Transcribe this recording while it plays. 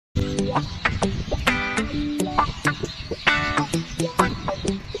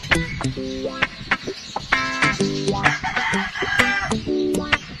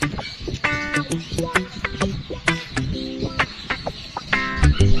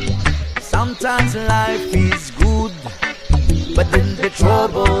Sometimes life is good, but then the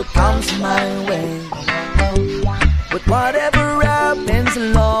trouble comes my way. But whatever happens,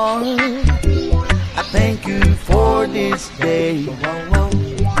 Lord, I thank you for this day.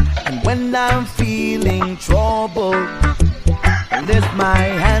 And when I'm feeling troubled, I lift my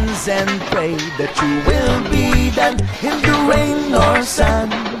hands and pray that you will be done in the rain or sun.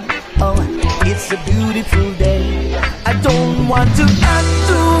 Oh, it's a beautiful day. I don't want to add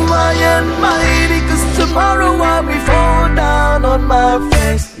to my mighty, 'cause tomorrow I'll be fall down on my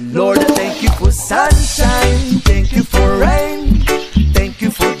face. Lord, I thank you for sunshine, thank you for rain, thank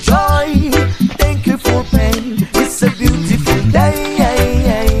you for joy, thank you for pain. It's a beautiful day,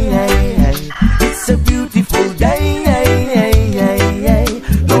 it's a beautiful day.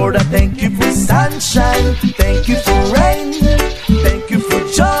 Lord, I thank you for sunshine, thank you for rain, thank you for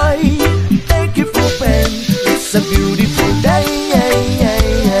joy, thank you for pain. It's a beautiful day,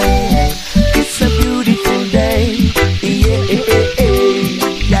 it's a beautiful day.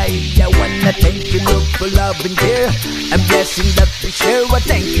 I wanna thank you, Lord, for love and care and blessing that we share. I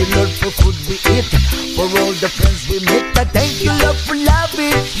thank you, Lord, for food we eat, for all the friends we meet. I thank you, Lord, for love we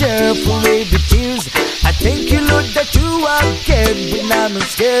share, for every tears. I thank you, Lord, that you have cared when I'm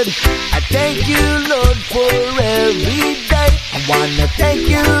scared. I thank you, Lord, for every day. I wanna thank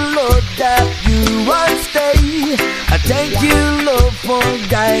you, Lord, that you are stay. I thank you, Lord, for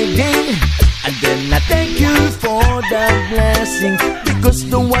guiding. And then I thank you for the blessing, because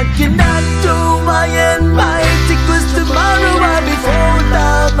no one cannot do my mighty, 'cause tomorrow I'll be fall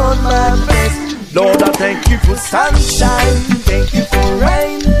down on my face. Lord, I thank you for sunshine, thank you for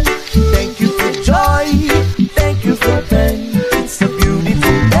rain, thank you for joy, thank you for pain. It's a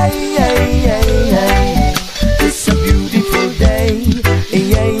beautiful day, it's a beautiful day.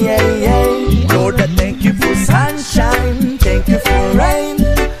 Lord, I thank you for sunshine, thank you for rain,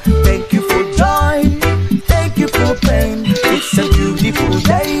 thank you for joy, thank you for pain. It's a beautiful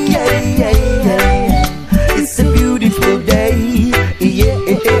day, it's a beautiful day.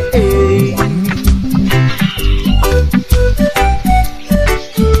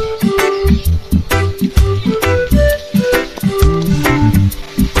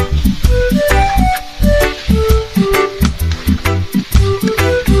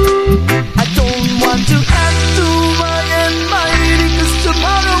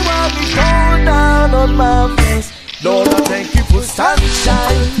 Lord, I thank you for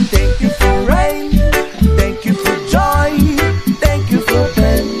sunshine, thank you for rain, thank you for joy, thank you for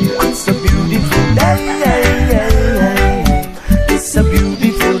pain. It's a beautiful day, it's a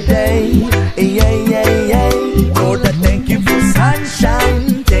beautiful day. Lord, I thank you for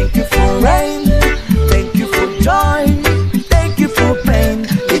sunshine, thank you for rain, thank you for joy, thank you for pain.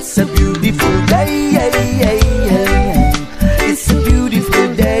 It's a beautiful day, it's a beautiful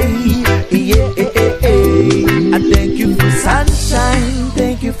day. I thank you for sunshine,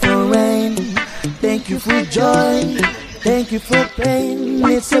 thank you for rain, thank you for joy, thank you for pain.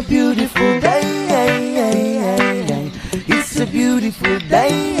 It's a beautiful day, it's a beautiful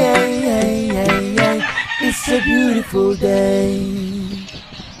day, it's a beautiful day.